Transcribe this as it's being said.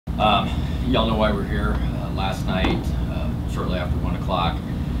Y'all know why we're here. Last night, shortly after 1 o'clock,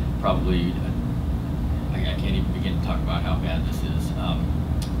 probably, I can't even begin to talk about how bad this is.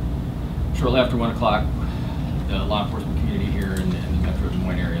 Shortly after 1 o'clock, the law enforcement community here in the Metro Des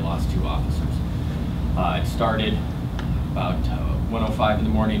Moines area lost 2 officers. It started about 1:05 in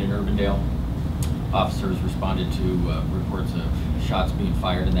the morning in Urbandale. Officers responded to reports of shots being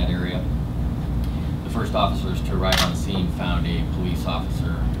fired in that area. The first officers to arrive on scene found a police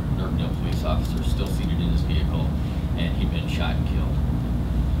officer, an Urbandale police officer, still seated in his vehicle, and he'd been shot and killed.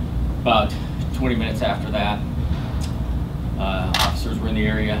 About 20 minutes after that, officers were in the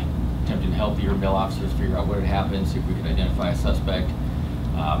area attempting to help the Urbandale officers figure out what had happened, see if we could identify a suspect.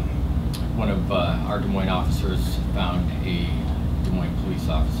 One of our Des Moines officers found a Des Moines police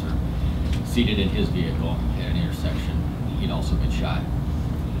officer seated in his vehicle at an intersection. He'd also been shot.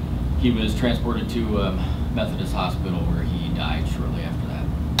 He was transported to Methodist Hospital where he died shortly after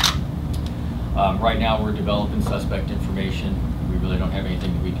that. Right now we're developing suspect information. We really don't have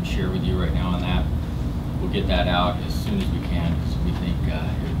anything that we can share with you right now on that. We'll get that out as soon as we can, because we think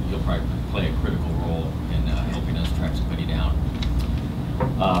you'll probably play a critical role in helping us track somebody down.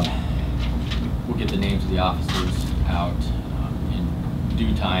 We'll get the names of the officers out in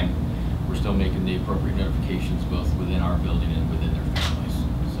due time. We're still making the appropriate notifications both within our building and within their families.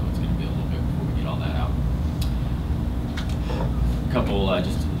 So it's going to be a little bit before we get all that out. A couple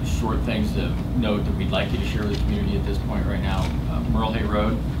just short things to note that we'd like you to share with the community at this point right now. Merle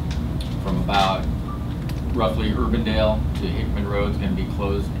Road from about roughly Urbandale to Hickman Road is going to be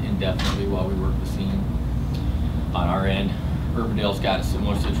closed indefinitely while we work the scene. On our end, Urbandale's got a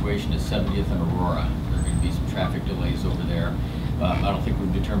similar situation as 70th and Aurora. There are going to be some traffic delays over there. I don't think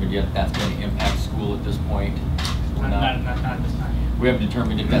we've determined yet if that's going to impact school at this point. Not this time. We haven't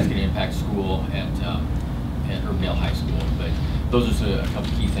determined if that's going to impact school at Urbandale High School, but those are a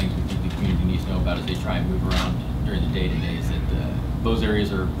couple key things we think the community needs to know about as they try and move around during the day-to-days. That those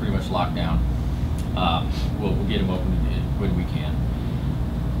areas are pretty much locked down. We'll get them open when we can.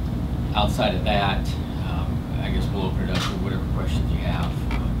 Outside of that, I guess we'll open it up for whatever questions you have.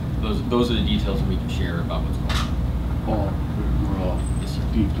 Those are the details that we can share about what's going on. Paul, we're all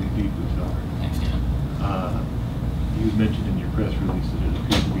deeply sorry. Thanks, Dan. You mentioned in your press release that it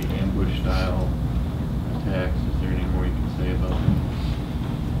appears to be ambush-style attacks. Is there any more you can say about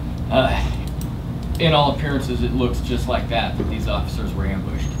that? In all appearances, it looks just like that these officers were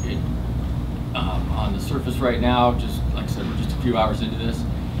ambushed. On the surface right now, just like I said, we're just a few hours into this,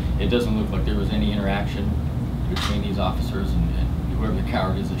 it doesn't look like there was any interaction between these officers and whoever the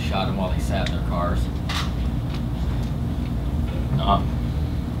coward is that shot them while they sat in their cars.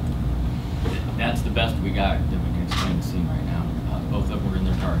 That's the best we got that we can explain the scene right now. Both of them were in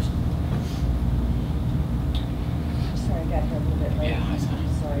their cars. I'm sorry, I got here a little bit late. Yeah, I'm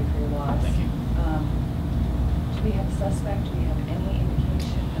sorry for your loss. Thank you. Do we have a suspect? Do we have any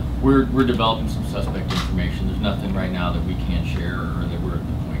indication? We're developing some suspect information. There's nothing right now that we can't share or that we're at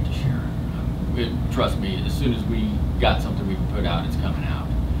the point to share. Trust me, as soon as we got something we can put out, it's coming out.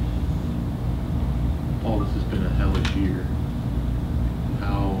 Paul, this has been a hellish year.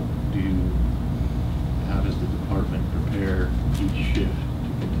 How does the department prepare each shift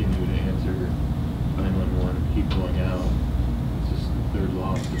to continue to answer 911 and keep going out? This is the 3rd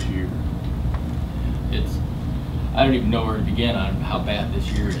loss this year. I don't even know where to begin on how bad this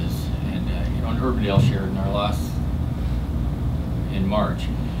year is. And you know, in Urbandale shared in our loss in March.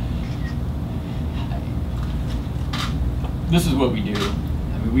 This is what we do.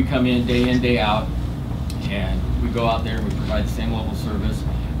 I mean, we come in, day out, and we go out there and we provide the same level of service,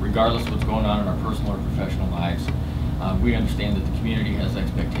 regardless of what's going on in our personal or professional lives. We understand that the community has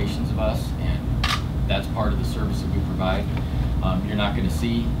expectations of us, and that's part of the service that we provide. You're not going to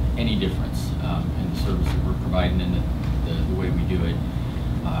see any difference in the service that we're providing and the way we do it.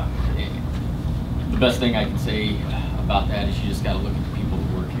 The best thing I can say about that is you just got to look at the people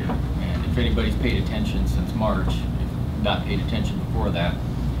who work here. And if anybody's paid attention since March, if not paid attention before that,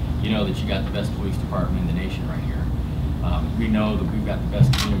 you know that you got the best police department in the nation right here. We know that we've got the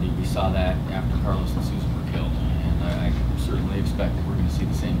best community. We saw that after Carlos and Susan were killed, and I certainly expect that we're going to see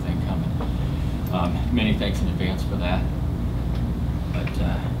the same thing coming. Many thanks in advance for that. But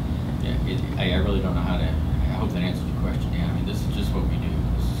yeah, I really don't know how to. I hope that answers your question. Yeah, I mean, this is just what we do.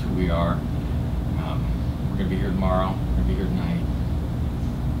 This is who we are. We're going to be here tomorrow. We're going to be here tonight.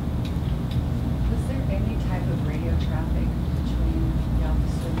 Was there any type of radio traffic between the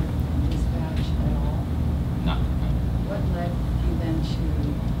officer and dispatch at all? No. What led you then to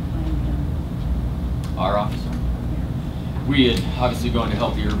find him? Our officer. Yeah. We had obviously going to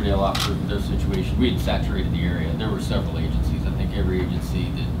help the Urbandale officers with their situation. We had saturated the area. There were several agencies. I think every agency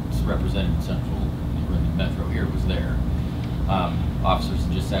that represented in Central, or in the Metro here, was there. Officers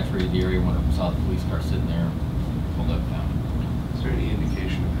had just saturated the area. One of them saw the police car sitting there, pulled up down. Is there any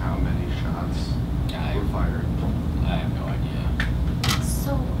indication of how many shots were fired? I have no idea.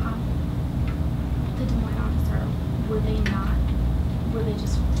 So, the Des Moines officer, were they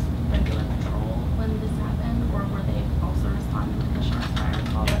just regular patrol when this happened, or were they also responding to the shots fired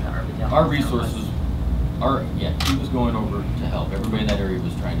call that the Urbandale? Our resources yeah, he was going over to help. Everybody in that area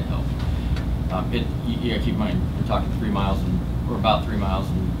was trying to help. Yeah, keep in mind, we're talking 3 miles or about 3 miles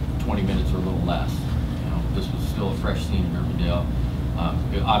and 20 minutes or a little less. You know, this was still a fresh scene in Urbandale.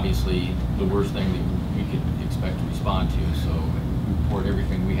 Obviously, the worst thing that we could expect to respond to, so we poured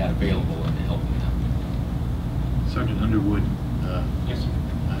everything we had available into helping them. Sergeant Underwood, Yes, sir.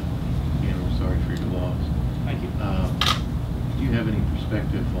 again, we're sorry for your loss. Thank you. Do you have any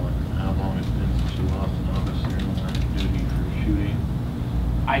perspective on how long it's been since you lost an officer in the line of duty for shooting?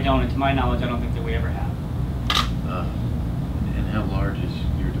 I don't, and to my knowledge, I don't think that we ever have. And how large is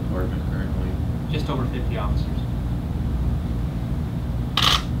your department currently? Just over 50 officers.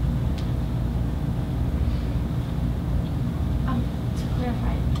 To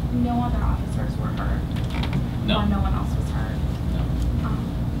clarify, no other officers were hurt? No. Or no one else was hurt? No.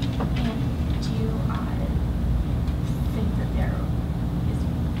 And do you think that there is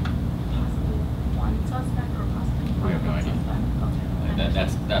possibly one suspect or possibly We have no idea. suspect? Okay.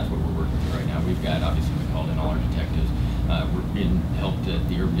 That's what we're working with right now. We've got, obviously, we called in all our detectives. We're being helped at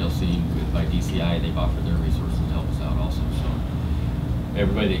the Urbandale scene by DCI. They've offered their resources to help us out also. So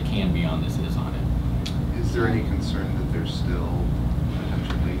everybody that can be on this is on it. Is there any concern that there's still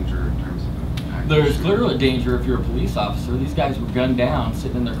potential danger in terms of active There's shooting? clearly a danger if you're a police officer. These guys were gunned down,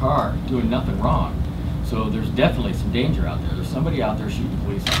 sitting in their car, doing nothing wrong. So there's definitely some danger out there. There's somebody out there shooting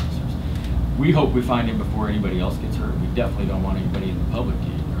police officers. We hope we find him before anybody else gets hurt. We definitely don't want anybody in the public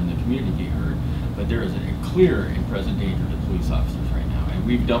or in the community to get hurt. But there is a clear and present danger to police officers right now. And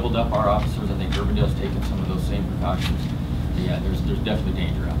we've doubled up our officers. I think Urbandale's taken some of those same precautions. But yeah, there's definitely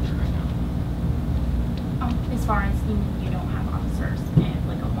danger out there right now. As far as you don't have officers in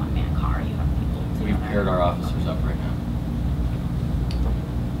like a one-man car, you have people together. We've paired our officers up right now.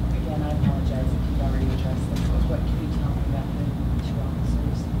 Again, I apologize if you've already addressed this, but what can you tell me about the 2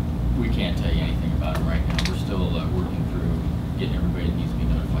 officers? We can't tell you anything about it right now. We're still working through getting everybody that needs to be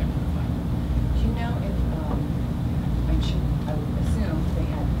notified. Do you know if, I would assume they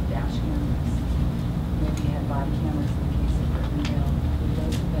had dash cameras, maybe had body cameras in the case of Urbandale, would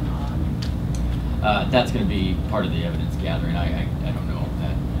those have been on? That's going to be part of the evidence gathering. I don't know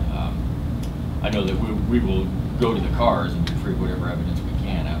that. I know that we will go to the cars and retrieve whatever evidence we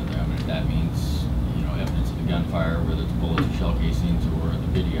can out of them. And if that means, you know, evidence of the gunfire, whether it's bullets or shell casings or the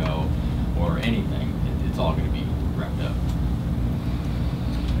video or anything, it's all going to be wrapped up.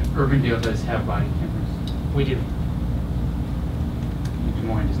 Urbandale does have body cameras. We do. Des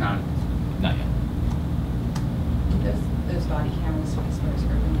Moines does not. Not yet. Those body cameras, as far as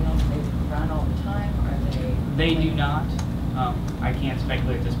Urbandale, they run all the time, or are they? They do not. I can't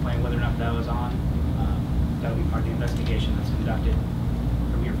speculate at this point whether or not that was on. That'll be part of the investigation that's conducted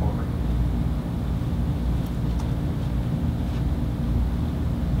from here forward.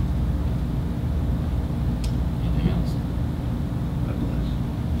 Anything else? God bless.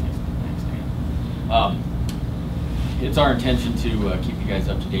 Thanks, Dan. It's our intention to keep you guys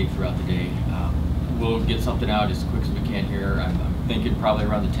up to date throughout the day. We'll get something out as quick as we can here. I'm thinking probably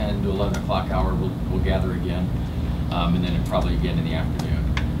around the 10 to 11 o'clock hour we'll gather again, and then probably again in the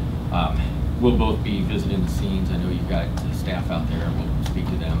afternoon. We'll both be visiting the scenes. I know you've got staff out there, and we'll speak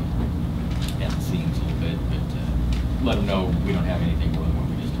to them at the scenes a little bit, but let them know we don't have anything more than what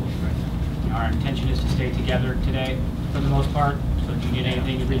we just told you right now. Our intention is to stay together today for the most part. So if you get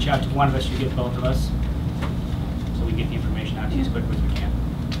anything, you reach out to one of us, you get both of us. So we get the information out to you as quickly as we can.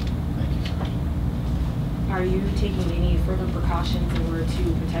 Thank you, Sergeant. Are you taking any further precautions in order to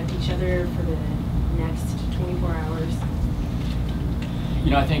protect each other for the next 24 hours?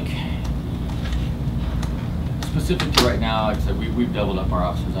 You know, I think specific to right now, like I said, we've doubled up our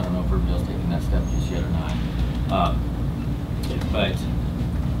officers. I don't know if Urbandale's taking that step just yet or not. But,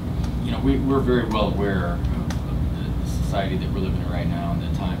 you know, we're very well aware of the society that we're living in right now and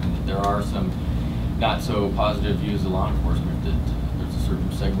the time, and that there are some not so positive views of law enforcement that there's a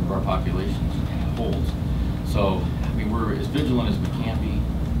certain segment of our population that holds. So, I mean, we're as vigilant as we can be,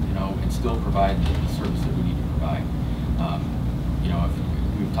 you know, and still provide the service that we need to provide. You know,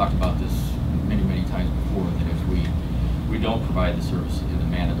 we've talked about this many, many times before, that if we don't provide the service in the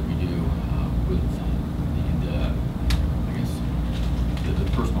manner that we do with I guess, the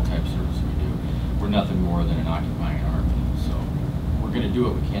personal type service we do, we're nothing more than an occupying army. So we're we're gonna do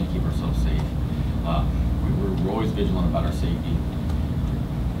what we can to keep ourselves safe. We're always vigilant about our safety,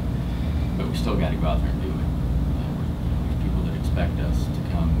 but we still gotta go out there and do it.